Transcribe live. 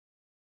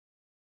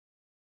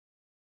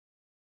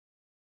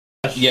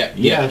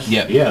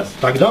Yes.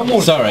 Тогда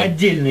можно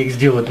отдельно их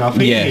сделать на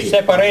фризе.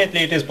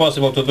 Separately it is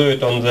possible to do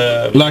it on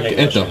the like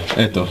это.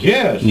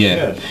 Yes.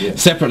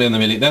 Separately on the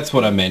milling. That's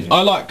what I meant.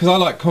 Because I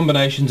like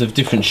combinations of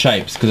different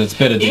shapes because it's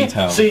better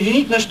detail. И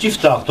соединить на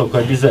штифтах только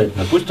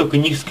обязательно. Пусть только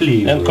не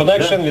склеивают. And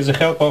connection with the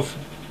help of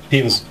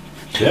pins.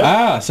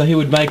 So he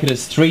would make it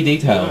as 3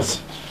 details.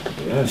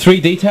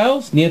 3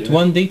 details? Not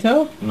 1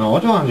 detail?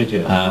 Not 1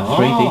 detail.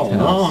 3 details.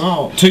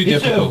 No. Too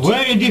difficult. It's a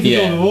very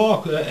difficult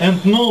work and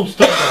no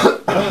stuff.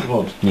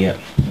 Вот. Yeah.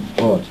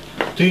 Вот.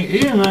 Ты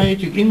и на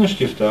этих, и на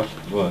штифтах.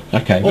 Вот.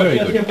 Okay, very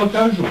good. Я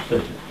покажу,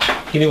 кстати.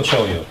 He will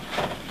show you.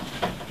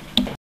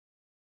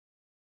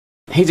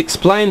 He's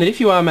explained that if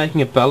you are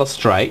making a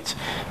balustrade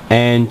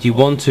and you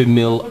want to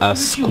mill a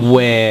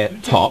square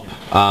top,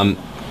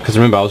 because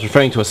remember I was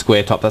referring to a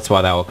square top, that's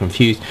why they were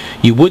confused,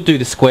 you would do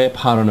the square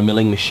part on a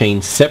milling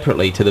machine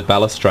separately to the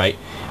balustrade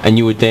and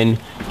you would then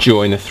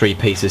join the 3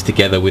 pieces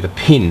together with a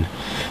pin.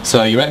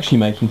 So you're actually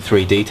making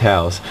 3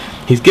 details.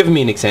 He's given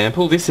me an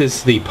example. This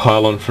is the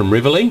pylon from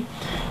Rivoli.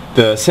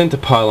 The centre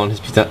pylon has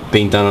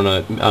been done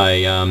on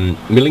a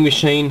milling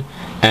machine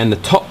and the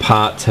top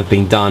parts have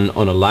been done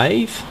on a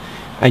lathe,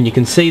 and you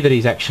can see that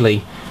he's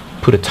actually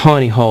put a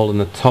tiny hole in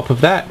the top of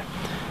that,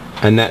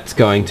 and that's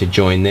going to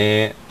join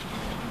there,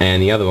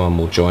 and the other one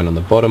will join on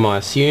the bottom, I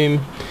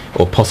assume,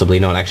 or possibly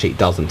not. Actually it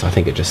doesn't. I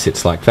think it just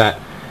sits like that.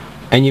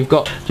 And you've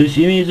got... То есть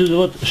имеется в виду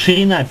вот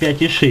ширина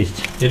 5,6.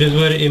 It is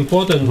very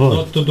important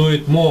not to do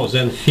it more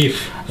than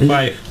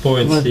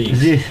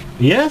 5.6.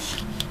 Yes?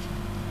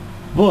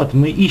 Вот,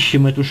 мы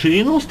ищем эту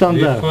ширину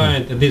стандартную. We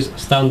find this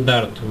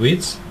standard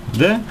width.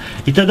 Да?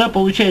 И тогда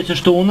получается,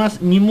 что у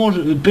нас не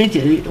может,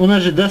 понимаете, у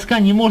нас же доска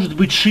не может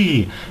быть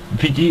шире.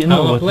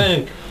 Our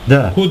plank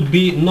could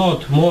be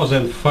not more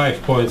than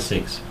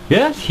 5.6.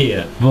 Yes?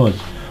 Here.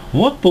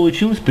 Вот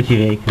получилась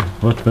потеряйка.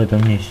 Вот в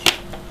этом месте.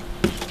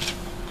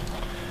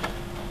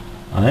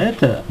 А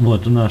это,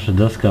 вот наша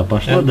доска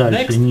пошла And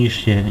дальше,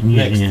 нижняя.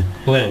 Next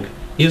plank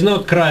is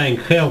not crying,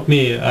 help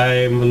me,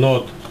 I'm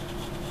not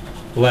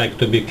like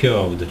to be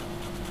curved.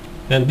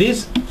 And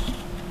this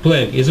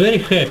plank is very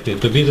happy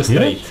to be the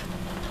straight.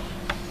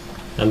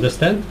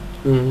 Understand?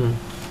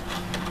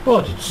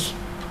 Вот.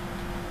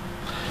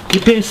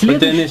 Теперь But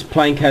then this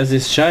plank has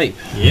this shape.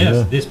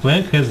 Yes, this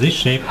plank has this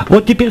shape.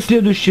 Вот теперь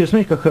следующее,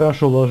 смотри, как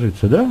хорошо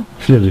ложится, да?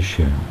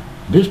 Следующее.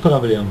 Без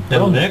проблем.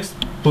 And next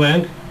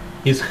plank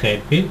is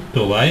happy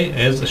to lie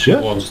as she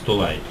wants to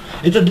lie.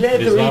 Это для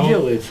этого и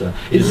делается.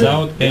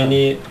 Without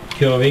any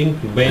curving,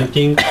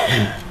 bending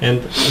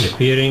and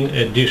appearing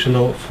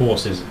additional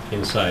forces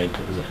inside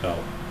the hull.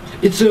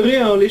 It's a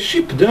really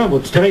ship, да,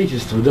 вот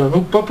строительство, да,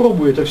 ну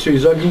попробуй это все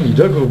изогнуть,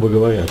 да, грубо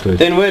говоря. То есть,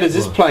 then where does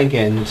this plank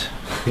end?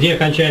 Где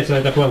кончается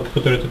эта планка,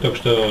 которую ты только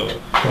что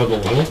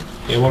продолжил?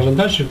 И можно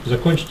дальше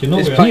закончить и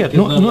новую. Нет,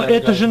 но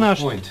это же наш,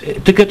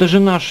 так это же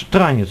наш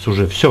транец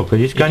уже, все,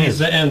 здесь конец. It is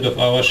the end of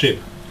our ship.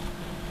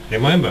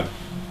 Remember?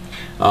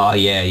 Oh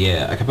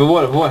yeah. Okay, but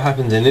what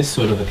happens in this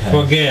sort of a case?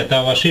 Forget,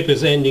 our ship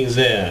is ending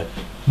there.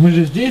 Мы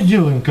же здесь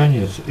делаем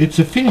конец. It's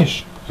a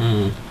finish.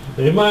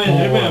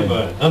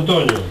 Remember,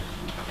 Антонио.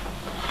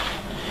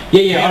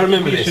 Yeah, I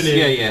remember this.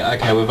 Yeah.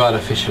 Okay, we've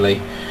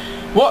artificially.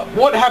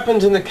 What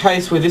happens in the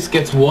case where this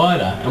gets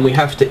wider and we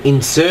have to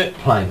insert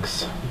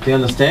planks? Do you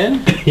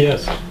understand?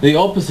 Yes. The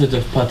opposite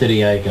of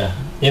pateriaika.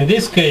 In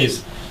this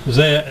case,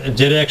 the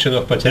direction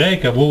of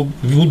pateriaika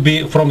would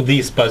be from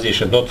this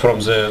position, not from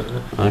the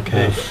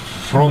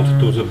front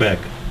to the back.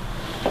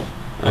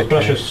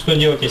 Спрашиваю, что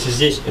делать, если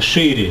здесь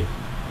шире?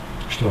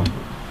 Что?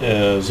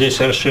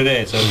 Здесь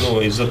расширяется, ну,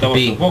 из-за того,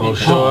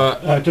 что...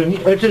 Это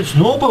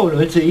no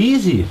problem, it's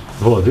easy.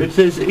 Вот, it's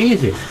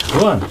easy.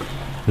 Вон,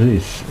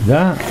 здесь,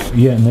 да,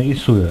 я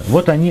нарисую.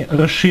 Вот они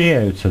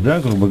расширяются, да,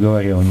 грубо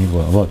говоря, у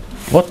него.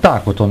 Вот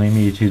так вот он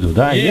имеет в виду,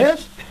 да? Yes?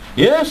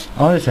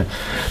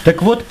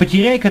 Так вот,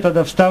 потеряйка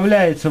тогда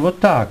вставляется вот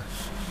так.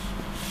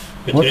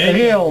 Вот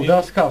real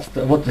доска,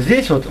 вот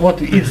здесь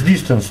вот its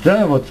distance,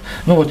 да, вот,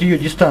 ну вот ее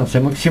дистанция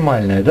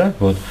максимальная, да,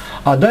 вот.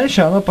 А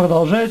дальше она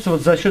продолжается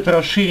вот за счет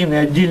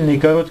расширенной отдельные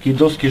короткие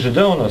доски же,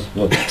 да, у нас.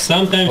 Вот.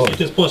 Sometimes it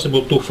is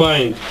possible to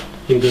find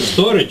in the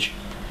storage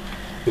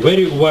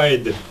very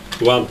wide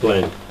one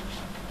plank,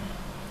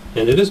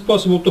 and it is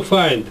possible to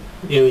find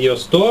in your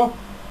store,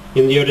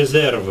 in your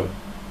reserve,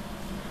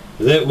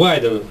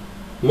 the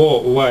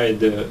more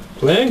wide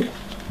plank,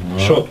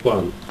 short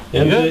one.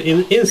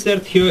 And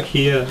insert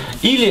here.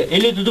 Или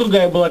это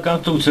другая была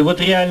конструкция. Вот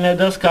реальная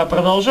доска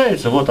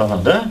продолжается, вот она,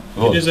 да?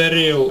 Вот. It is a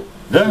real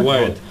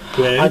wide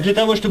plank. А для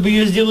того, чтобы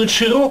ее сделать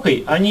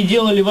широкой, они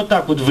делали вот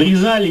так вот,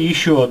 врезали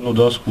еще одну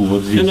доску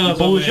вот здесь. И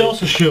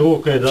получалась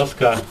широкая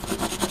доска.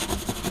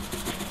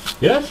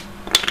 Yes?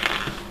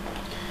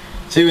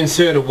 So you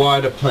insert a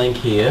wider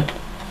plank here,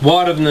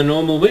 wider than the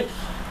normal width?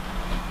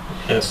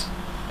 Yes.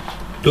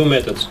 2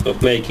 methods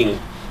of making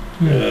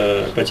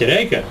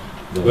pateriaika.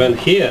 When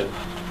here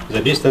the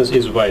distance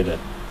is wider.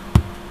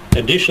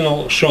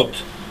 Additional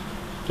short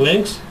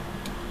planks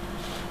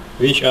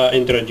which are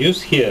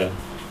introduced here,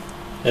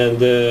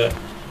 and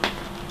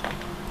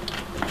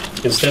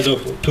instead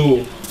of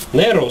 2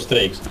 narrow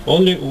strokes,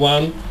 only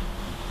one.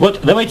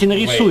 Вот давайте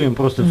нарисуем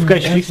просто в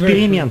качестве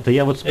эксперимента.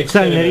 Я вот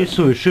специально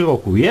рисую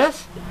широкую. Yes?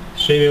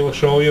 She will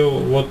show you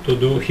what to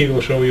do. He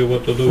will show you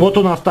what to do. Вот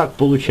у нас так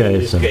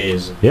получается. In this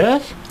case.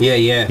 Yes?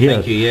 Yeah,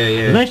 thank you,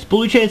 yeah. Значит,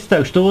 получается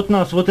так, что вот у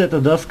нас вот эта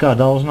доска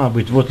должна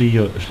быть, вот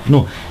ее,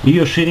 ну,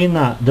 ее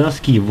ширина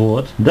доски,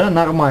 вот, да,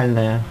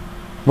 нормальная.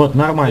 Вот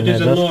нормальная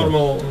доска. It is a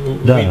normal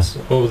width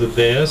of the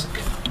desk.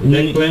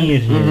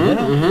 Нижняя,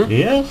 да?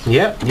 Yes?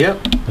 Yeah.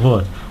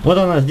 Вот. Вот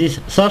она здесь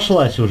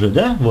сошлась уже,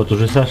 да? Вот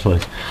уже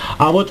сошлась.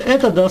 А вот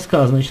эта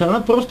доска, значит, она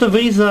просто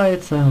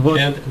вырезается. Вот.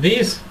 And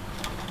this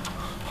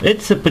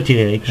это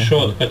потеряйка.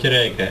 Short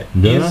потеряйка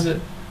is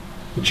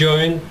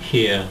join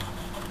here.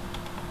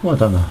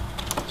 Вот она.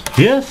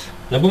 Yes?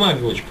 На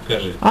бумаге лучше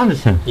покажи.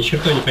 Understand? Ни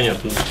черта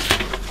непонятно.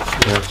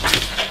 Вот.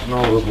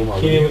 Новая бумага.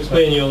 Can you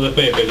explain you on the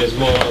paper? It is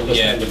more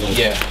understandable.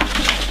 Yeah.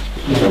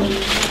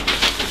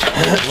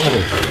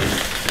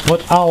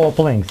 Вот our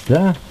planks,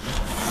 да?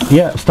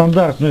 Я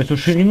стандартную эту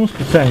ширину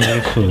специально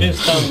рисую. It is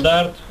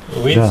standard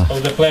width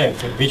of the plank,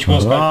 which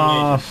was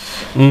Раз,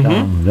 calculated.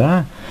 там,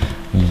 да?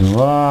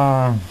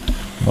 Два.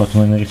 Вот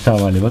мы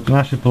нарисовали. Вот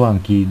наши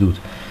планки идут.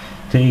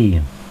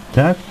 3.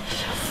 Так.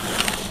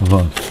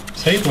 Вот.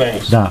 3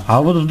 planks. Да.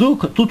 А вот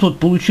вдруг тут вот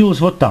получилось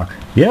вот так.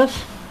 Yes?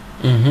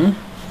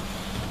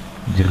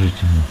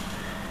 Держите.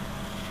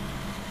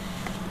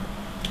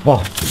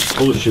 О,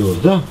 получилось,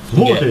 да?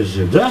 Вот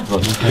это, да?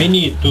 We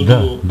need to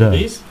do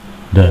this.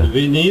 Да.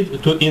 We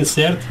need to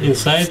insert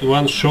inside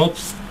one short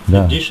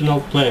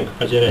additional plank.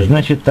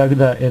 Значит,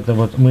 тогда это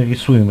вот мы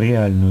рисуем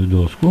реальную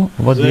доску.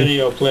 Вот the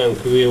real plank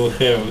will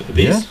have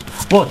this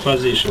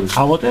position.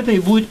 А вот это и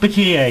будет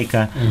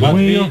потеряйка.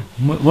 Мы ее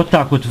вот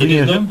так вот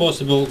врежем. It is not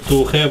possible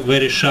to have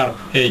very sharp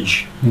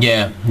edge.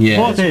 Yeah.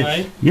 Вот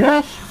это.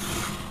 Yes.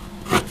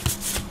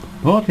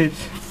 Вот это.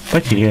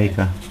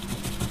 Потеряйка.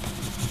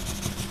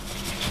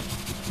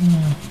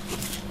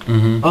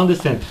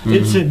 Understand?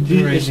 It's a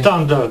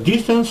standard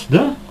distance,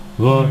 да?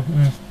 Вот.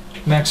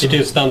 It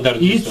is standard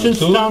distance.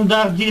 It's a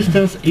standard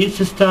distance. It's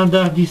a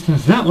standard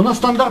distance. Да? У нас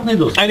стандартный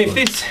доски. And if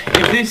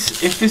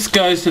this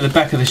goes to the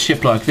back of the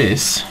ship like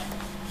this,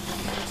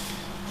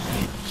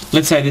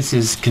 let's say this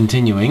is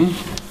continuing,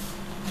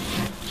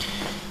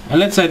 and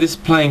let's say this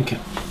plank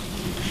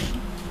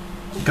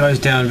goes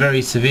down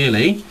very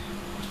severely.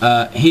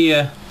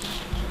 Here.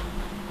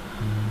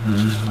 What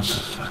the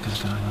fuck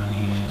is going on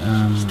here?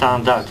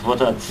 Стандарт,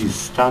 вот это,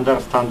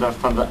 стандарт.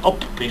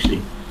 Оп,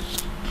 пришли.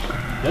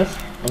 Yes?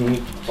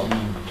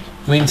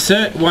 We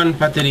insert one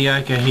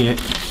bateriaca here.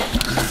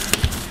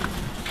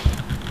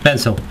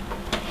 Pencil.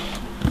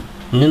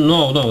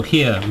 No,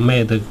 here,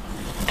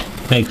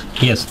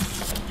 yes.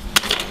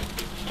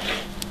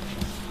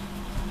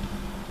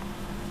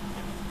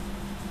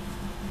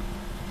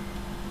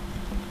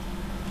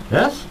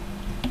 Yes?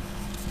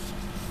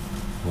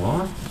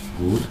 What?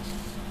 Good.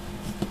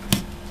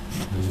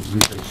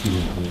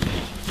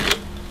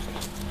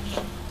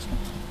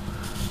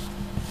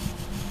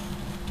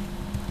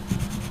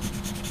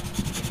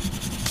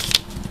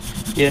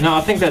 Yeah, no,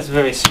 I think that's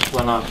very simple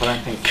enough, but I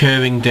don't think...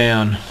 Curving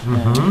down.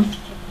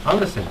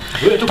 Understand.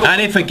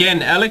 And if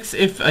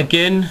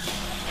again,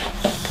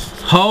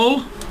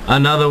 hole,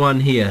 another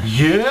one here.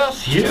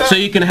 Yes. So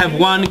you can have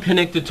one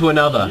connected to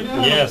another.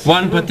 Yes.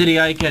 One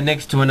bateriaca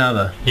next to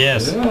another.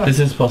 Yes. This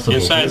is possible.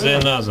 Inside the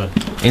another.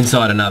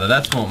 Inside another.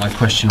 That's what my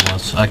question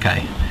was.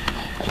 Okay.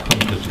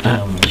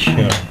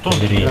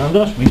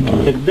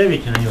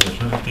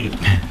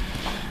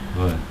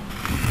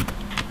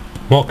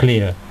 More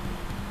clear.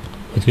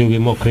 It will be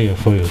more clear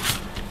for you.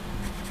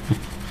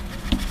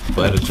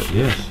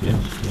 Yes.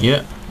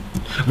 Yeah.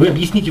 Вы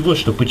объясните вот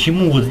что,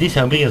 почему вот здесь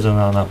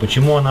обрезана она,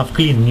 почему она в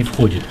клин не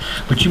входит,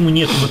 почему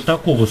нет вот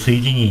такого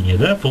соединения,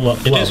 да,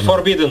 It is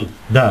forbidden.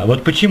 Да,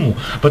 вот почему.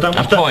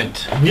 Потому что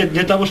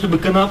для того, чтобы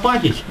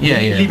конопатить,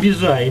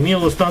 лебеза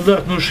имела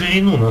стандартную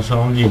ширину на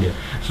самом деле.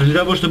 Для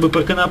того, чтобы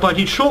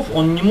проконопатить шов,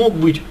 он не мог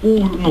быть,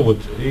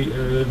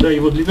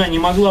 его длина не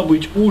могла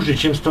быть уже,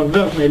 чем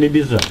стандартная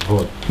лебеза.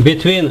 Вот.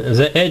 Between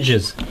the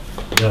edges,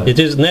 it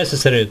is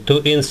necessary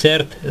to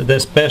insert the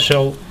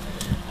special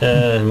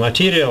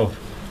material.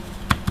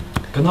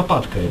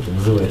 Конопатка это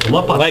называется.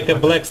 Лопатка. Like a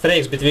black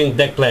streaks between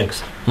deck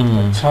planks.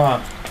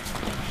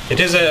 It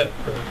is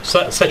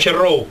such a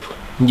rope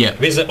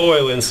with the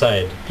oil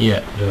inside.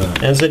 Yeah.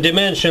 And the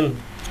dimension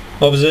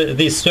of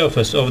this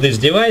surface of this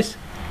device,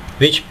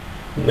 which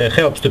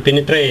helps to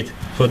penetrate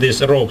for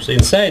these ropes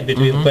inside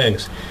between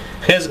planks,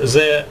 has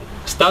the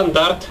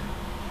standard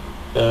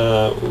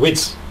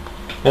width.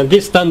 And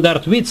this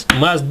standard width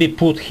must be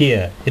put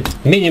here. It's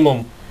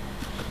minimum.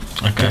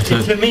 Okay. So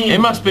it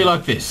must be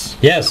like this.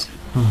 Yes.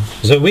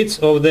 The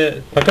width of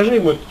the... Покажи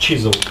ему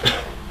chisel.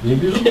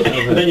 Лебезу?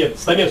 Да нет,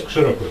 стамеску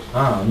широкую.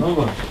 Ну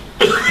вот.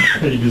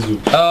 Лебезу.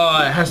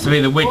 Oh, it has to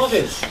be the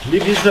width.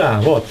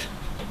 Лебеза, вот.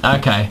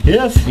 Okay.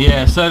 Yes?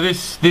 Yeah, so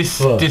this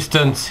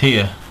distance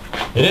here.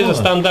 It is a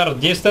standard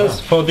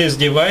distance for this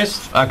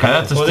device. Okay,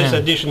 that's for this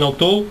additional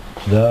tool.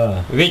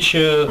 Да. Which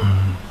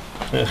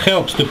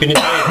helps to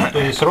penetrate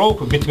this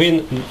rope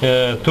between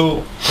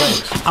two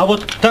planks. А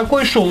вот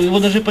такой шов, его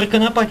даже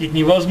проконопатить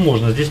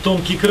невозможно. Здесь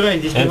тонкий край,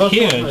 здесь And невозможно.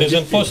 here it is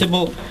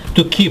impossible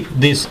to keep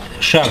this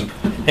sharp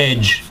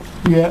edge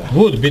Yeah.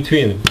 wood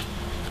between.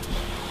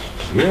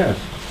 Yes.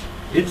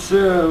 It's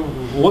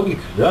logic,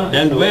 да?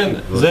 And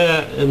when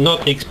the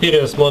not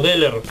experienced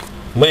modeler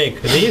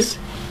make this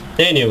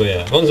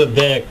anywhere, on the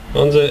deck,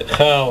 on the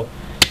hull,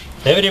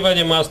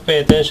 everybody must pay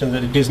attention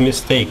that it is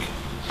mistake.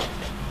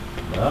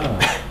 Да.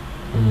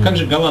 Как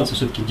же голландцы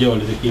все-таки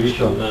делали такие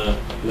вещи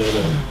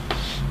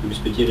без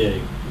потеря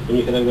их? У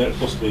них иногда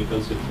острые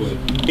концы ходят.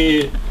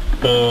 И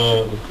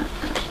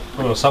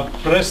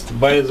suppressed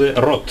by the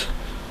rot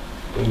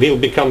will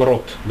become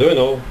rot. Do you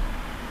know?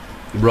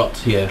 Rot,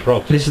 yeah.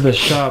 Rot. This is the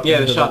sharp.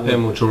 Yeah, the sharp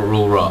end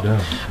will rot. Yeah.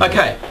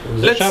 Okay,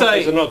 The let's shaft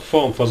is say not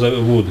formed for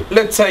the wood.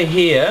 let's say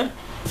here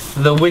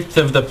the width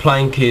of the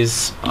plank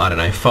is, I don't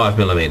know, 5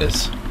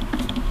 millimeters.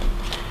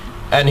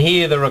 And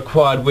here the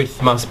required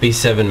width must be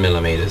 7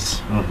 millimeters.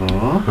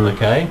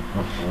 Okay?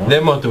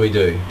 Then what do we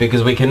do?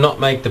 Because we cannot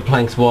make the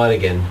planks wide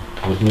again.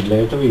 Вот мы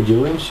для этого и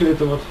делаем все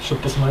это вот,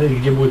 чтобы посмотреть,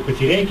 где будет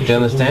потеряйки,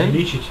 чтобы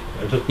увеличить.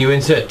 You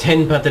insert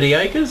 10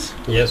 pateriacas?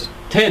 Yes.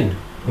 10.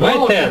 Why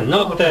 10?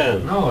 Not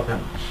 10. No 10.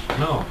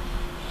 No.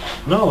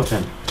 No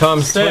 10.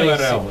 Times 26.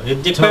 Several.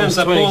 It depends Times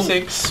upon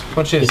 26.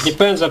 Watch it this.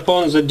 depends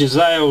upon the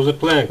desire of the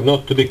plank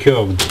not to be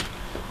curved.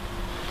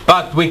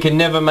 But we can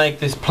never make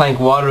this plank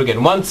wider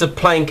again. Once a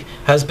plank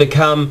has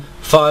become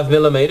 5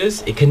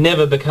 millimeters, it can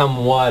never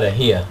become wider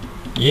here.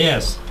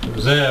 Yes.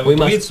 The We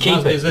must width keep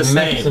must be it the same.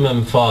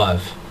 maximum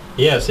 5.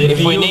 Yes. If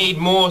we you need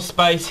more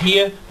space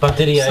here,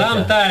 pateriaca.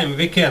 sometime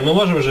we can. Мы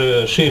можем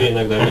же шире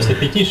иногда вместо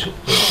 5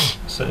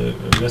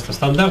 вместо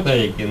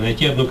стандартной рейки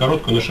найти одну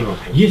короткую на широкую.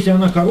 Если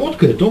она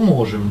короткая, то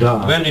можем,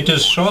 да. When it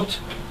is short,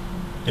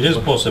 it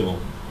is possible.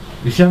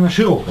 Если она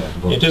широкая.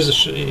 Вот. It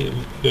is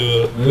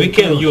we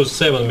can use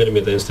 7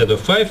 mm instead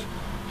of 5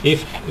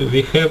 if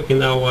we have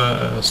in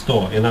our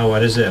store, in our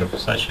reserve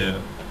such a.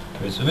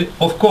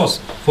 Of course,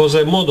 for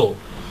the model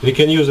we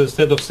can use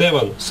instead of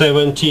 7,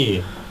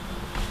 70.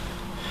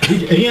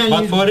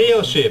 But for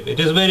real ship, it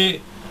is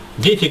very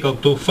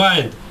difficult to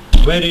find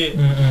very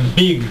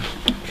big,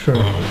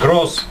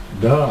 gross,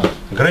 Да.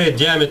 great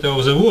diameter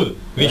of the wood,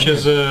 which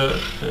is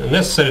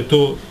necessary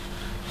to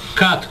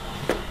cut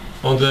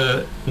on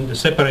the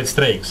separate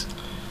strakes.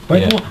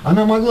 Поэтому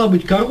она могла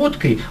быть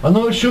короткой, она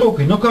очень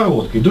широкой, но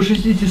короткой. До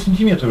 60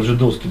 сантиметров уже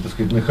доски, так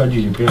сказать,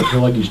 находили при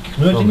археологических.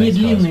 Но это не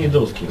длинные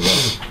доски.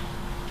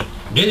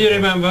 Did you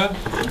remember?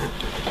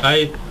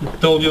 I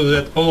told you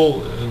that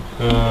all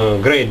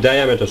great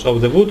diameters of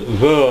the wood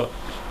were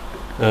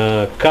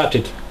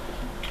cut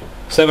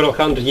several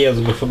hundred years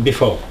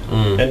before.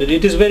 And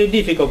it is very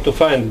difficult to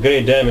find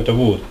great diameter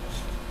wood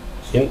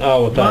in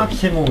our time.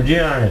 Максимум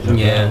диаметр.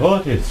 Yeah.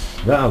 Вот it's.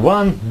 Да,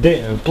 one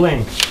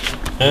plank.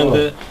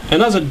 And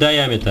another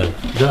diameter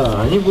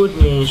Да, они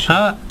будут меньше.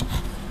 are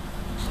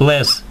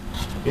less.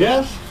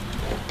 Yes?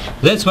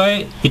 That's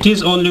why it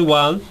is only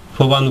one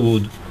for one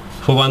wood,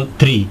 for one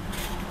tree.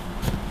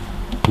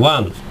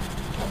 One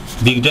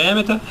big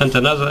diameter and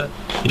another.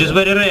 It is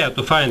very rare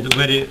to find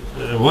very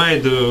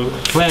wide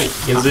plank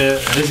in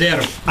the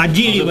reserve. А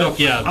дерево,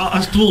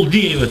 а ствол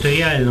дерева-то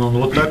реально он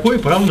вот такой,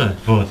 правда?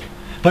 Вот.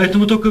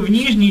 Поэтому только в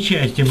нижней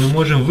части мы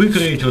можем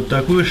выкроить вот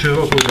такую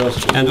широкую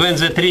доску. And when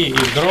the tree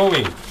is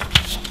growing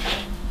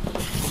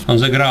on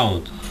the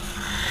ground,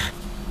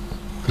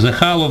 the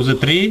hull of the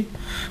tree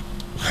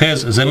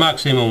has the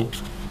maximum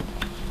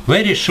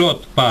very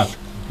short part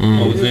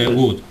of the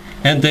wood.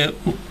 And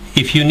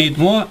if you need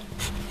more,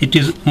 it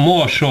is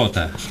more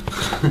shorter.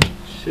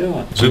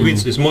 The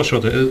width is more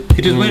shorter.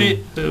 It is very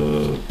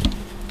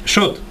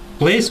short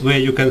place where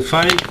you can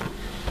find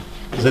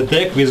the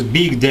deck with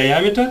big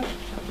diameter,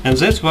 and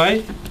that's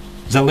why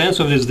the length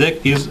of this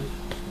deck is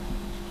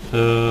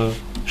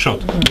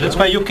short. That's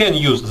why you can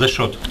use the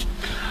short.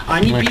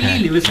 Они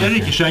пилили, вы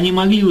скажите, что они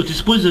могли вот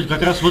использовать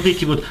как раз вот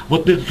эти вот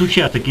этот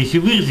участок, если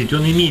вырезать,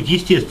 он имеет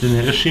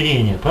естественное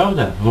расширение,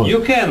 правда? Вот.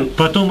 You can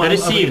Потом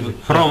receive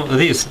from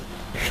this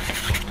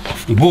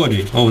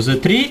body of the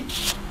tree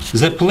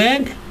the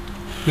plank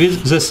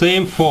with the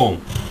same form.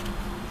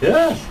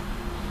 Yes.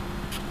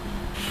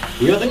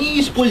 И вот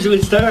они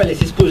старались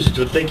использовать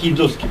вот такие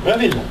доски,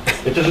 правильно?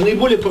 Это же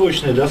наиболее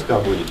прочная доска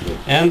будет.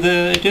 And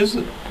it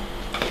is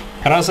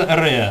rather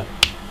rare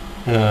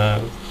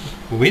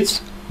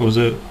width of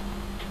the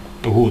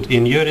wood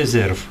in your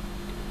reserve.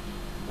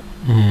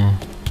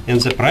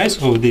 And the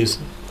price of this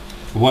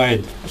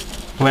wide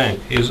plank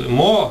is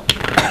more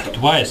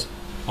twice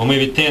or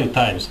maybe 10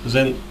 times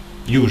than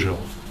usual.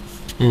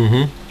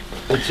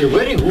 It's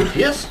very good,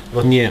 yes?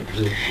 Yeah.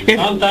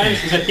 Sometimes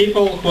the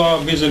people who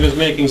are busy with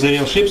making the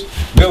real ships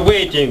were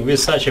waiting with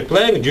such a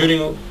plank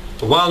during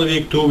 1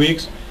 week, 2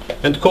 weeks,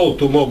 and called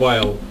to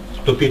mobile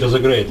to Peter the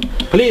Great.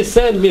 Please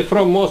send me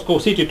from Moscow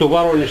city to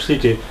Voronezh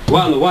city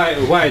one wide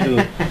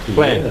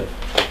plank.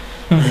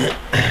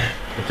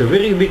 Это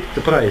very big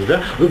price,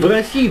 да? В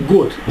России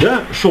год,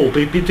 да, шел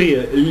при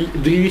Петре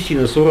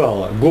древесина с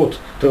Урала, год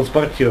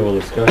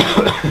транспортировалась, скажем.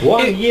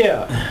 1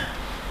 year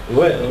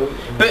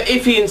But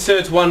if he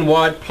inserts one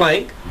wide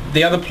plank,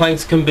 the other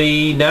planks can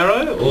be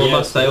narrow, or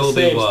must they all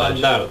be wide?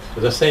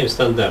 The same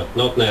standard,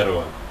 not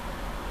narrower.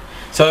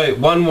 So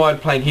one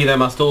wide plank here, they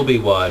must all be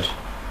wide.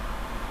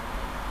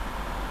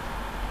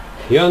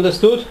 You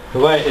understood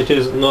why it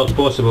is not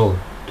possible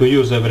to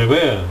use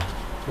everywhere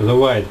the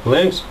wide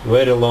planks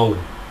very long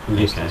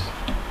distance?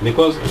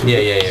 Because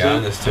I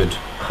understood.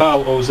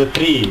 Hull of the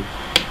tree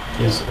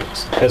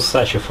has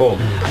such a form.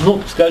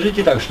 Ну,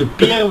 скажите так, что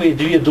первые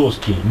две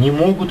доски не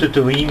могут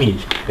этого иметь.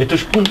 Это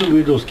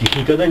шпунтовые доски, их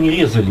никогда не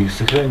резали, их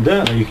сохранить,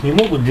 да, их не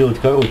могут делать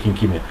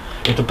коротенькими.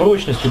 Эта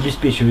прочность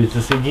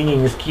обеспечивается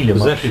соединение с килем.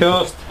 The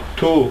first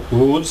two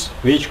woods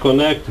which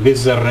connect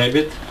with the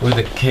rabbit With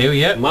the keel,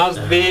 yeah.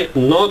 must be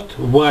not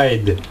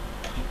wide.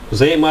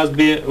 They must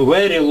be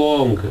very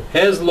long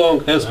as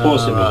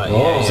possible.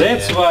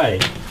 That's why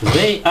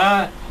they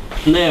are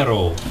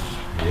narrow.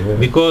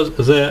 Because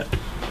the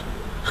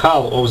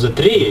hull of the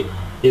tree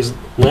is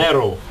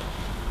narrow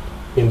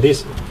in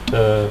this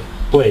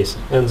place,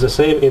 and the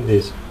same in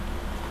this.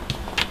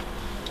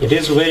 It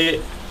is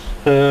very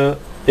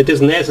it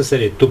is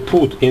necessary to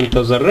put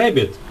into the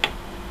rabbit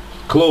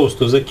close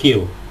to the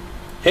keel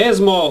as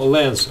more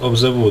length of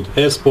the wood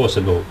as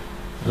possible.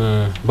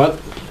 But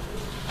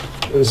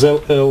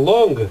the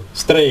long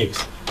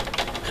strakes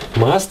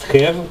must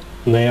have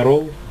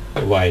narrow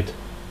wide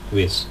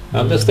width.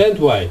 Understand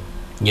why?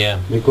 Yeah.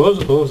 Because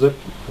of the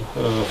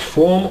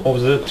form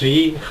of the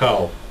tree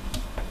hull.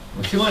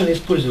 Максимально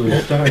использовали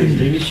старались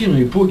древесину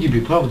и погиби,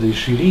 правда, и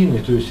ширины,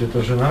 то есть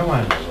это же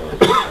нормально.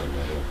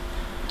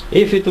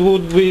 If it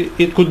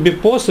could be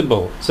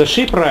possible, the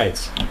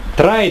shipwrights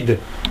tried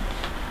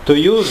to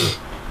use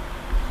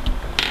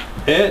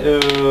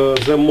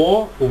the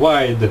more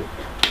wide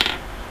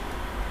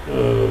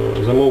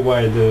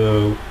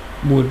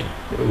wood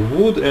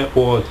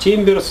or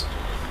timbers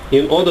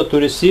in order to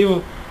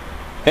receive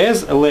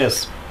as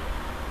less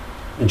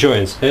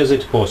joints as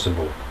it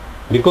possible,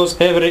 because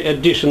every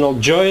additional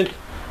joint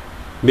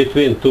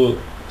between two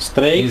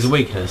strakes Is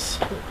weakness.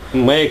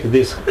 make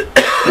this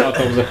part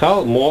of the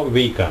hull more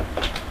weaker.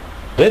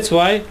 That's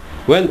why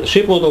when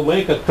ship model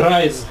maker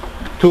tries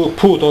to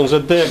put on the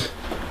deck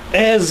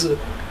as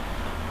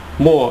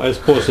more as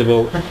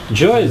possible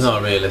joints, It's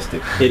not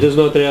realistic. it is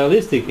not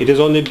realistic. It is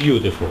only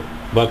beautiful,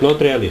 but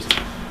not realistic.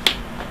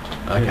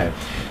 Okay.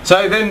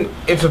 So then,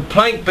 if a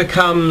plank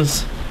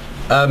becomes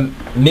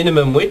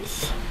minimum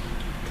width,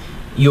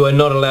 you are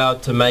not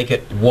allowed to make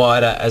it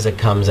wider as it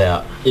comes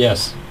out.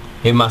 Yes.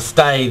 It must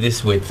stay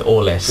this width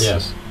or less.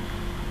 Yes.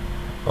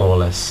 Or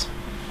less.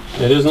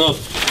 It is not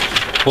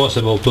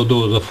possible to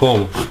do the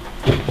form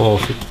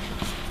of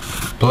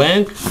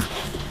plank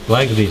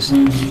like this.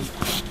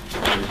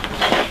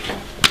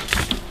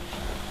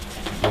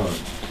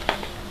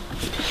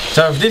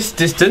 So if this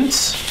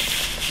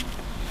distance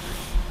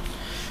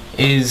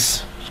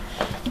is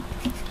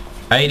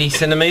 80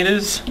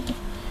 centimeters,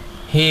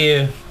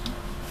 here,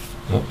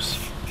 oops,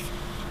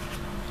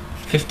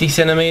 50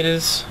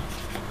 centimeters,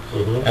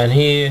 and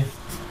here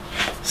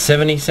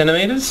 70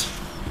 centimeters.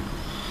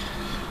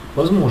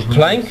 Возможно.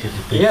 Plank?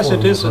 Yes,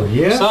 it is.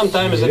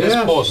 Sometimes it is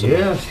possible.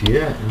 Yes,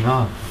 yeah,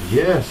 no,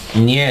 yes.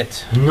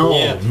 Нет. No,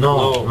 Нет,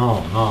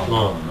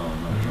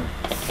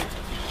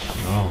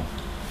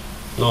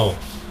 No.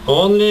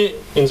 Only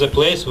in the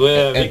place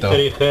where Это.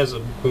 Victory has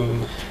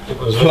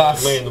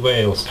Plus. the main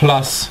whales.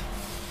 Plus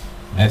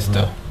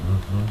Esther.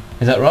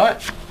 Is that right?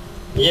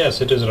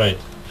 Yes, it is right.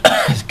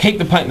 Keep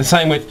the plank the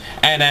same width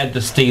and add the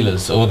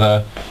steelers, or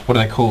the, what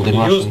are they called in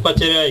Use Russian?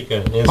 потеряйка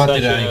in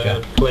Потеряйка.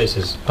 such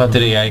places.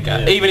 Pateriaika.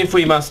 Yeah. Even if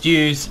we must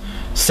use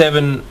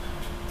 7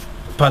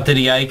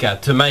 pateriaika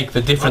to make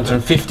the difference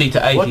from 50 to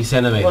 80 Вот в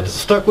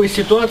centimeters. такой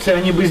ситуации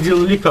они бы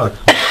сделали как?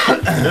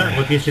 Да,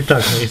 вот если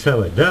так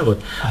нарисовать, да, вот,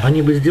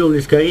 они бы сделали,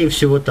 скорее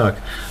всего, так.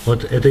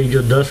 Вот это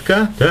идет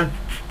доска, да,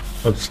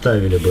 вот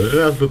вставили бы,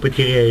 раз бы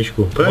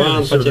потеряечку, правильно?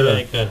 One Сюда.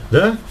 потеряйка.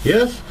 Да?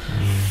 Yes?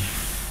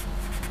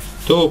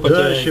 Two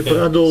Дальше потеряйка.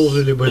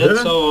 продолжили бы, And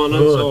да? so on, and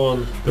Вот. so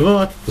on.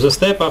 Вот. The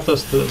step after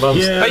one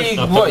Yeah. But step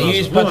you, after what, another.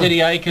 use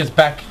pateriaikas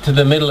back to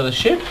the middle of the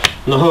ship?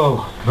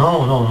 No.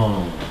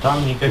 No.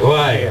 Там никаких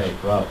Why? потеряек.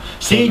 Вау.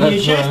 Средняя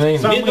That's what I mean.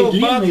 часть, самая Middle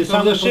длинная part и of the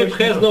самая ship has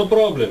прочная. no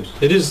problems.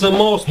 It is the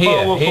most Here,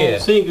 powerful here.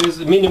 thing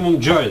with minimum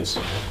joints.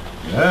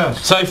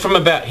 Yes. So from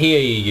about here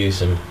you use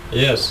them.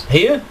 Yes.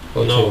 Here?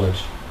 Or No. too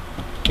much?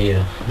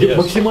 Here. Yes.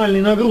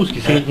 Максимальные нагрузки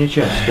средняя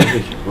часть,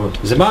 скажите. Вот.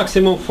 The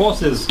maximum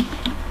forces,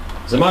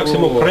 the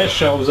maximum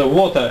pressure of the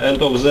water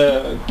and of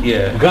the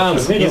Yeah.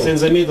 guns Middle. is in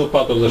the middle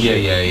part of the Yeah,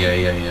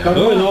 ship. yeah.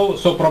 Do you know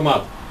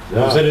sopromat?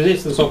 Yeah. The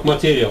resistance of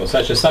material,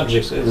 such as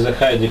subjects in the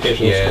higher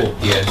educational Yeah, school.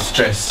 yeah,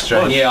 stress.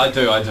 Yeah, I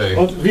do.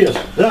 Вот вес,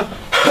 да?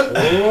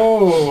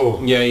 О,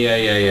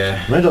 Yeah.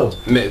 Middle.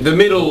 The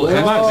middle has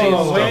to be Maximum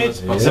as strong weight, as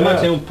the possible.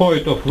 maximum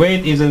point of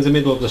weight is in the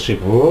middle of the ship.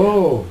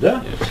 О,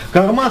 да?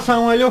 Корма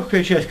самая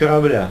легкая часть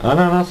корабля.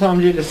 Она на самом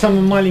деле с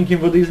самым маленьким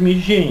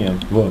водоизмещением.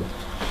 Вот.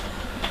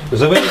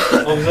 The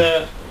weight of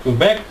the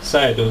back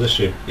side of the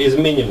ship is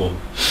minimum,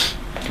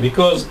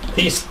 because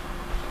this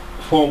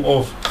form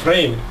of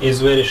frame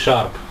is very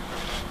sharp.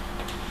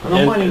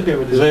 Она маленькая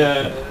вот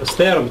The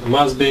stern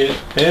must be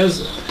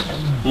as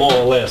more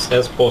or less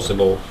as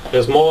possible,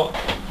 as more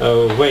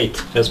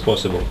weight as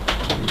possible.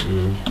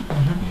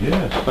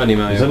 Yeah.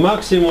 The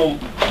maximum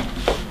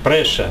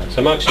pressure,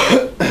 the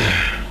maximum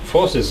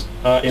forces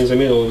are in the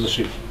middle of the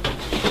ship.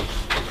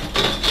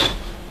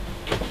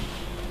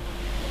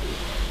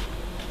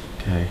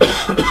 Okay.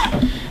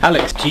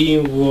 Alex,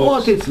 Teamwork.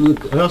 Вот и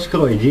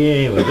раскрой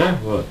дерево, да?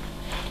 Вот.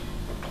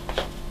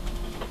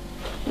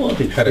 Вот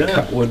и how to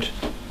cut wood,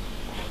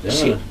 Да.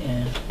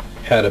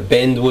 how to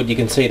bend wood. You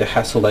can see the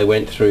hassle they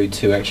went through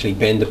to actually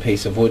bend a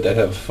piece of wood that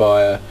had a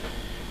fire,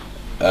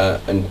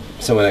 and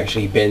someone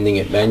actually bending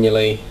it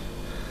manually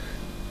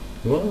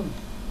Вот.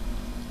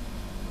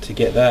 to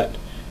get that.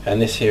 And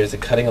this here is a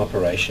cutting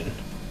operation.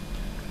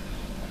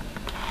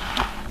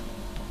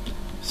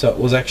 So it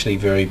was actually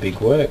very big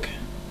work.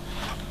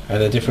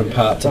 And the different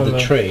parts of the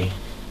tree.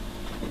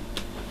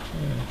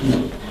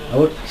 А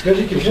вот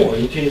скажите, что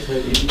интересно.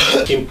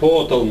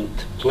 Important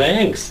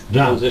planks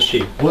Да. on the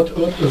ship. Вот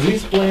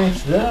these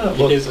planks, да, It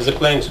вот, is the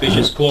planks which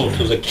is close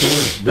to the keel,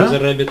 Да.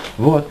 the rabbit,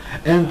 вот,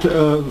 and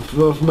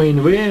в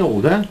main whale,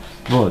 да,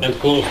 вот, and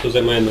close to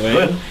the main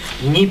whale.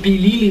 не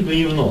пилили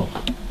бревно,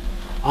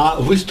 а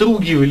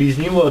выстругивали из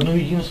него одну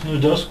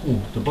единственную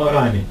доску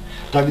топорами.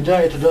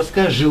 Тогда эта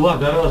доска жила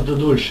гораздо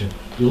дольше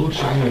и лучше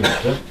гнулась,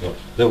 да? Вот.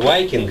 The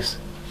Vikings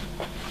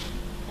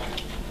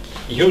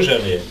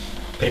usually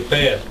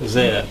prepare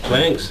their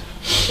planks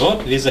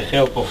not with the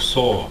help of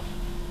saw,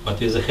 but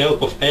with the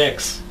help of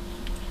axe.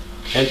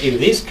 And in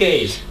this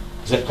case,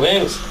 the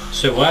planks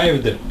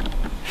survived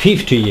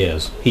 50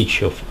 years,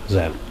 each of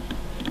them.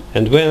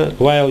 And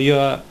while you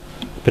are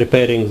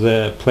preparing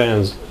the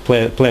planks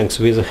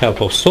with the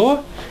help of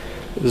saw,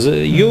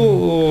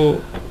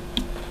 you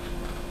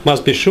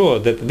must be sure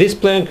that this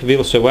plank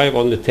will survive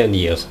only 10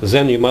 years.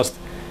 Then you must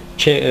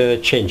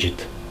change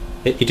it.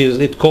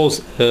 It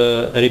calls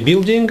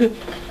rebuilding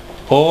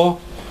or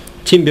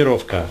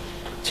timberovka,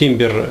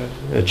 timber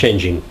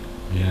changing.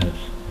 Yes.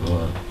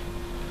 Вот.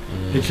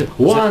 It's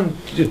 1,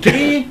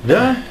 3,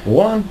 да,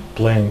 1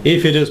 plank.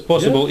 If it is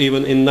possible,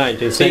 even in 19th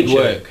Big century,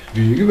 work.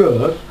 Big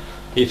work.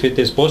 if it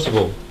is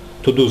possible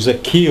to do the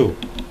keel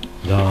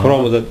Да.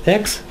 from the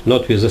axe,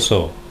 not with the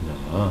saw,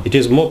 Да. it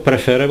is more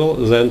preferable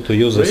than to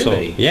use the saw.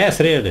 Really? Yes,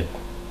 really.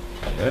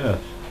 Yes.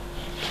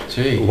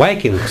 Gee.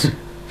 Vikings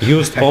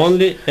used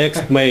only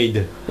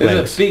axe-made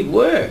planks. It's a big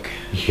work.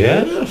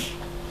 Yes.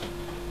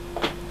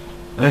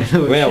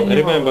 Well,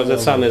 remember that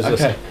sun is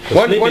Okay.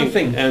 sleeping One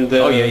thing. and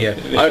Oh yeah.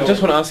 I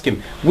just want to ask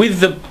him, with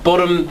the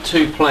bottom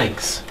two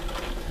planks,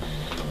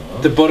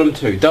 the bottom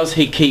two, does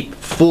he keep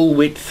full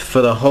width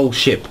for the whole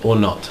ship or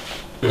not?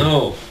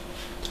 No.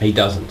 He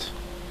doesn't.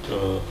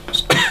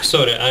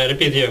 Sorry, I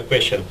repeat your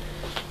question.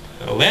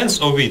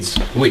 Length or width?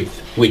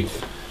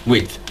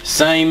 Width.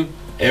 Same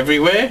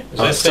everywhere?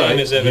 The same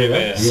as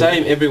everywhere.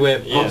 Same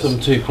everywhere, Yes. bottom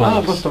two А,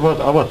 planks. просто вот,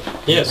 а вот,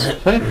 Yes.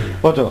 смотри,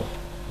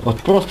 вот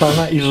просто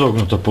она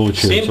изогнута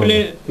получилась.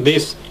 Simply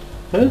this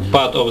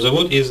part of the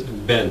wood is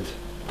bent.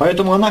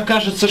 Поэтому она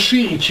кажется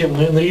шире, чем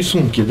на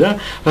рисунке, да?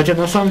 Хотя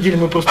на самом деле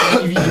мы просто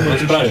не видим Он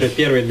эту спрашивает, часть.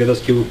 первые две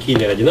доски у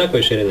киля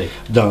одинаковой ширины?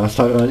 Да,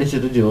 старались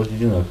это делать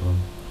одинаково.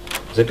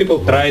 The people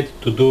tried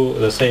to do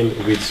the same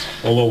width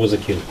all over the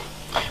keel.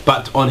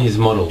 But on his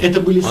model. Это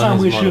были On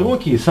самые his model.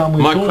 широкие,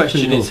 самые My толстые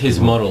question is доски. his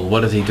model.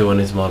 What does he do on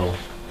his model?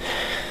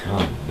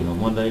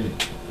 Модели.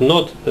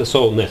 Not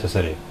so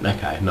necessary.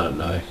 Okay, no.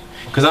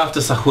 Because after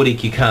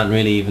Sahurik you can't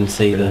really even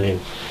see the...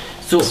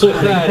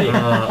 Сухарик.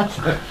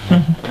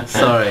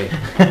 Sorry.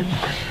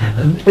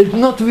 It's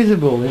not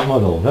visible in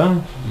model, да?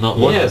 Not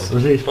Yes,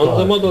 This on the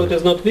part. model it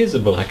is not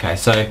visible. Okay,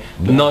 so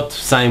not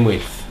same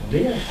width.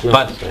 Yes. Not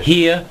But necessary.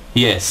 here,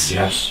 yes.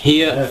 Yes.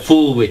 Here, Yes.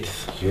 full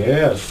width.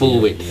 Yes. Full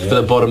width for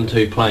the bottom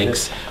two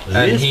planks.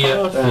 And This here,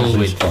 part full and this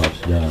width. part,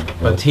 да.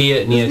 But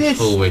here, near This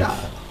full width.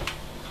 stuff.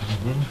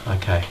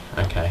 Okay.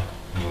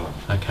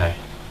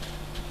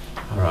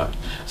 Alright.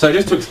 So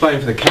just to explain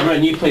for the camera,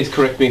 and you please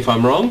correct me if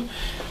I'm wrong,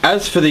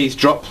 as for these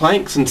drop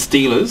planks and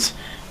steelers,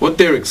 what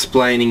they're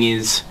explaining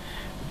is,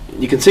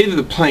 you can see that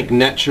the plank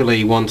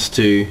naturally wants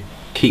to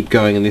keep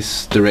going in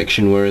this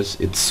direction, whereas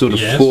it's sort of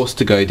Yes. forced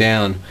to go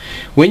down.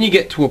 When you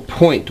get to a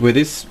point where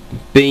this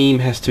beam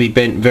has to be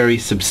bent very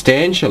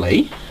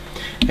substantially,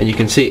 and you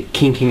can see it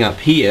kinking up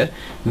here,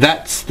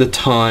 that's the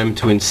time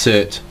to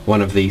insert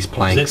one of these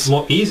planks. That's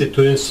more easy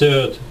to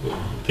insert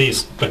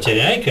this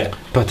pateriaika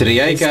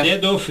Patriaika,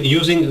 instead of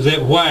using the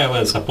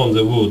violence upon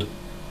the wood.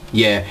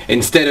 yeah,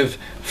 instead of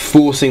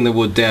forcing the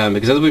wood down,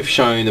 because as we've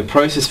shown, the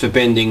process for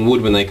bending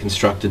wood when they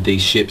constructed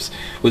these ships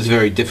was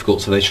very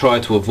difficult, so they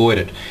tried to avoid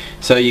it.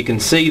 So you can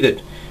see that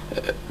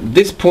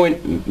this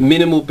point,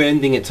 minimal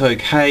bending, it's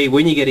okay.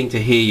 When you're getting to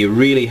here, you're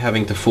really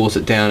having to force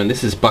it down, and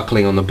this is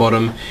buckling on the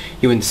bottom.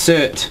 You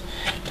insert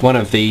one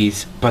of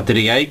these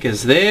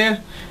patriaikas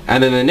there,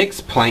 and then the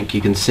next plank you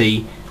can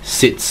see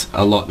sits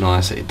a lot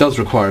nicer. It does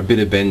require a bit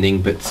of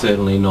bending, but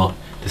certainly not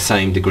the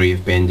same degree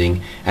of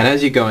bending. And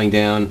as you're going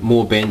down,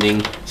 more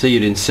bending, so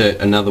you'd insert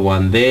another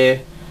one there,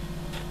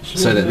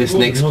 so that this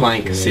next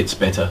plank sits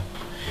better.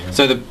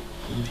 So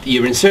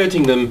you're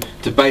inserting them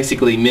to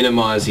basically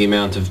minimise the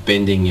amount of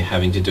bending you're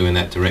having to do in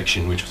that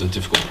direction, which was a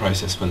difficult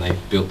process when they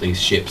built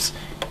these ships.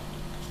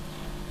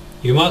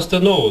 You must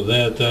know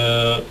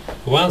that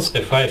once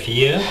a 5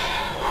 year,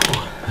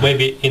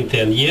 maybe in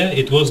 10 year,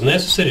 it was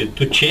necessary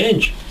to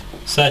change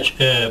such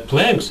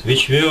planks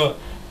which were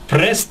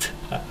pressed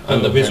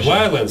with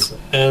violence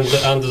and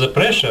under the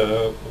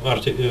pressure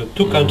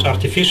took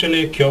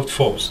artificially curved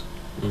forms.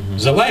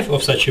 The life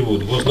of such a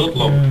wood was not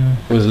long.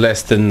 It was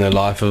less than the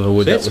life of a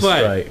wood That's that was why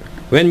straight.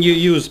 when you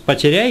use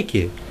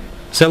потеряйки,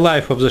 the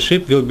life of the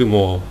ship will be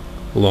more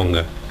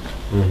longer.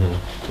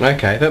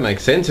 Okay, that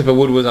makes sense. If a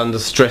wood was under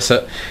stress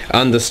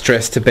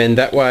to bend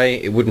that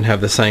way, it wouldn't have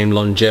the same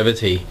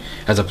longevity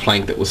as a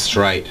plank that was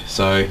straight.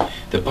 So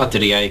the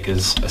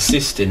pateriaikas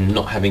assist in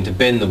not having to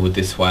bend the wood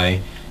this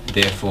way,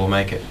 therefore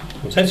make it.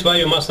 That's why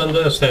you must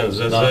understand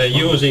that the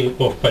using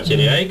of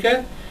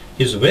потеряйка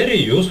is very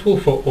useful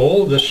for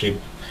all the ship.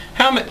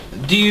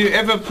 Do you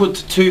ever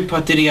put two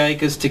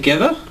pateriaikas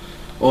together?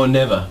 Or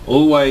never?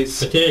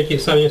 Always?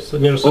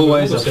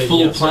 Always a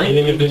full plank?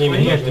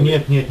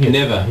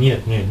 Never.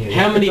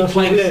 How many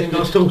planks in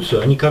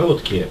конструкцию, они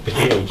короткие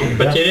потеряйки.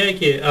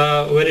 Потеряйки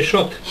are very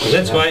short.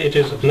 That's why it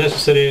is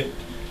necessary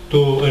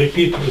to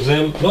repeat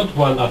them not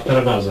one after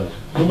another,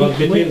 but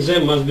between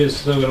them must be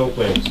several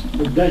planks.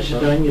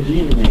 Дальше-то они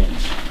длинные.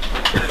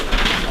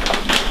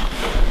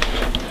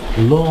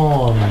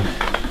 Long.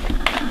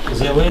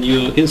 When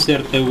you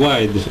insert a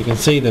wide, You can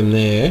see them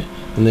there,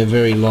 and they're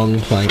very long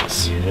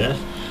planks. Yes.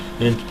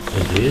 And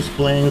this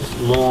planks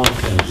long,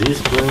 and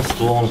this planks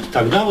long.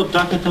 Тогда вот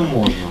так это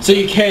можно. So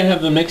you can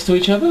have them next to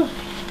each other?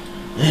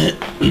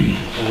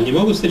 Они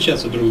могут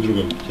встречаться друг с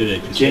другом,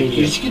 потеряйки?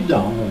 Теоретически да,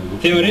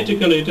 могут.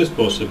 Theoretically it is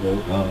possible.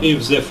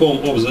 If the form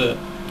of the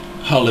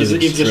Hull is if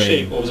the extreme.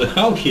 shape of the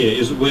hull here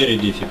is very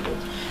difficult.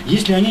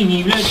 Если они не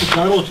являются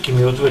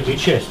короткими вот в этой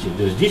части,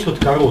 то здесь вот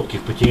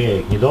коротких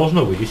потеряек не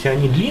должно быть. Если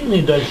они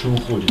длинные дальше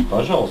уходят,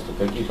 пожалуйста,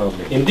 какие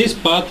проблемы? In this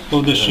part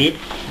of the ship,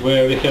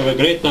 where we have a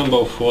great number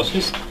of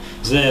forces,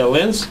 the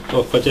length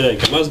of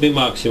потеряйки must be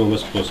maximum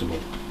as possible.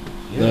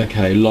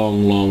 Okay,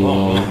 long.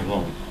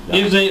 Да.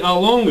 If they are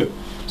long,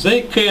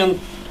 they can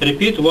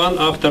repeat one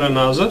after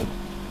another,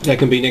 They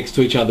can be next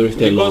to each other if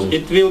they're because long.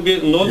 it will be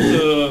not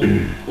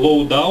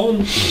low down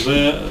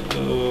the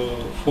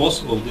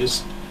force of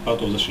this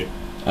part of the ship,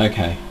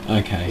 Okay.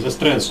 the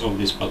strength of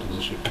this part of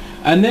the ship.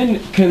 And then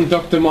can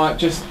Dr. Mike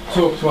just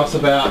talk to us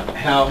about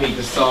how he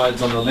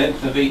decides on the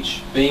length of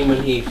each beam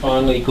when he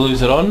finally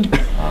glues it on?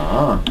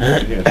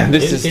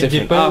 This is It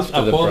different depends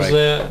after the upon break.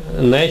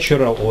 the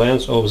natural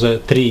length of the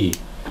tree.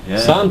 Yeah.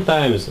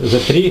 Sometimes the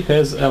tree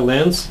has a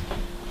length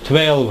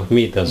 12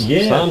 meters,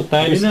 Yes,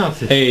 sometimes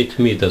 12. 8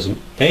 meters.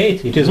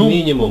 8 it is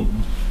minimum.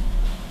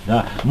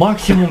 Да.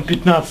 Максимум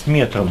 15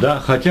 метров, да,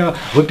 хотя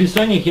в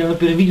описаниях я,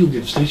 например, видел,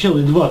 где встречал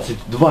и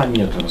 22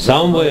 метра.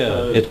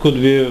 Somewhere it could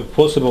be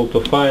possible to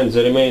find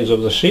the remains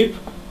of the ship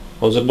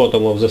on the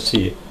bottom of the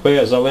sea,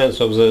 where the length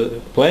of the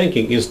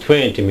planking is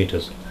 20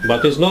 meters,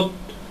 but it's not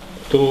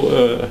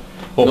too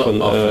often.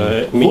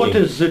 What meaning.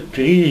 is the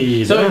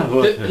tree? So, да,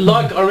 вот.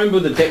 like I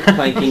remember with the deck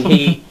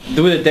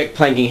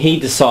planking, he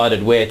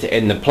decided where to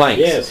end the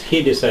planks. Yes,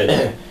 he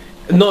decided.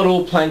 Not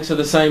all planks are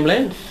the same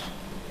length.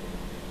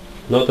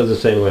 Not at the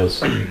same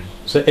length.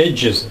 The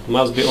edges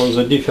must be on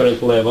the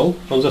different level,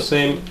 on the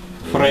same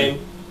frame.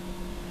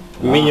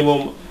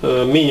 Minimum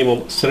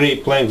 3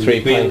 planks Three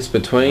between, planks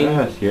between.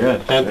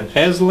 Yes. and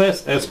as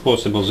less as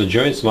possible the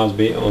joints must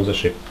be on the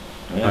ship.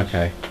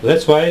 Okay.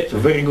 That's why,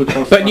 Very good.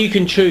 But you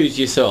can choose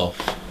yourself.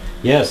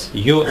 yes,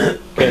 you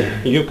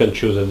can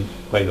choose it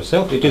by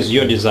yourself. It is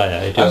your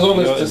desire. It is As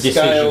long your as the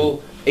decision.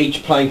 scale,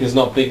 each plank is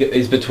not big,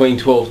 is between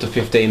 12 to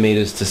 15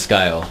 meters to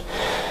scale.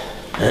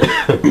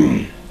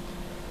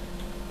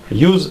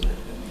 Use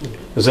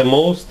the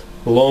most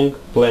long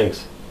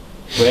planks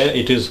where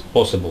it is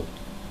possible.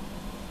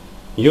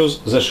 Use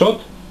the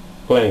short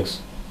planks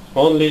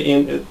only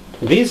in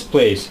this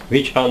place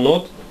which are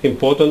not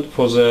important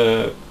for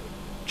the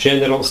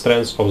general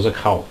strength of the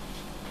hull.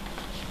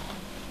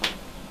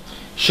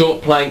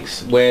 Short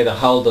planks where the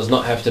hull does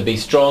not have to be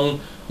strong,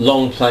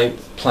 long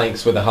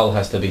planks where the hull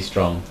has to be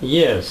strong.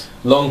 Yes,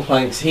 Long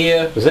planks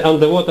here. the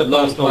underwater Long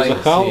part of the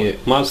planks hull here.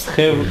 must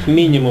have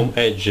minimum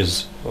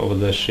edges of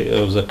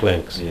the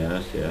planks.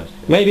 Yes.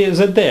 Maybe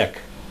the deck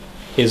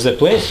is the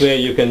place where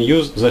you can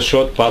use the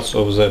short parts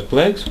of the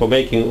planks for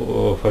making,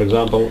 for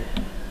example,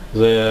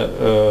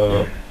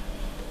 the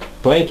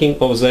planking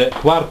of the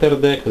quarter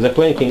deck, the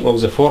planking of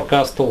the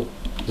forecastle,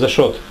 the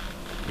short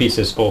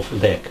pieces of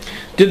deck.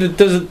 Does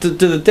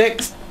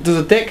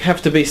the deck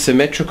have to be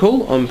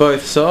symmetrical on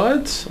both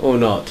sides or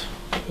not?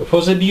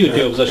 For the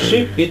beauty of the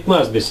ship, it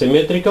must be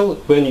symmetrical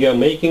when you are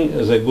making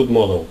the good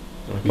model.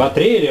 Okay. But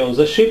really on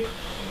the ship,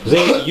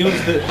 they use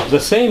the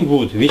same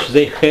wood which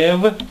they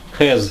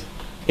has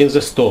in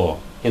the store,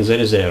 in the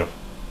reserve.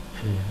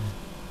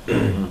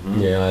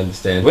 Yeah, I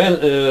understand. When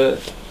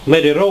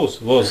Mary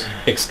Rose was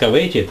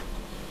excavated,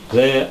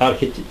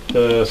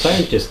 the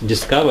scientists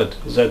discovered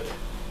that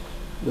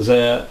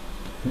the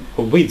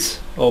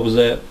width of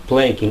the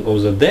planking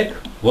of the deck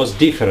was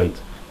different.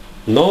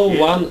 No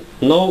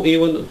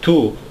even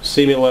two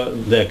similar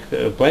deck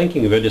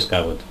planking were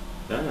discovered.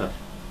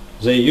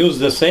 They use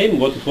the same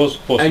what it was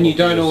possible. And you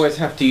don't to use. always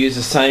have to use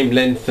the same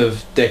length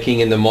of decking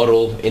in the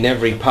model in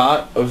every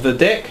part of the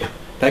deck.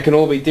 They can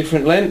all be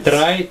different lengths.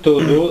 Try to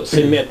do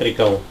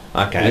symmetrical.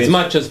 Okay, as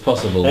much as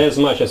possible. As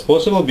much as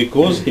possible,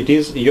 because it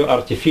is your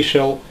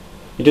artificial,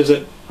 it is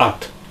an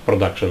art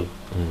production,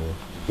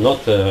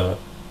 not. And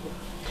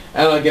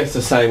I guess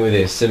the same with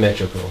this,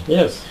 symmetrical.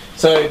 Yes.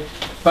 So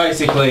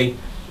basically,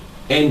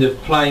 end of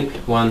plank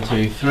 1,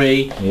 2,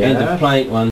 3. Yeah. End of plank 1.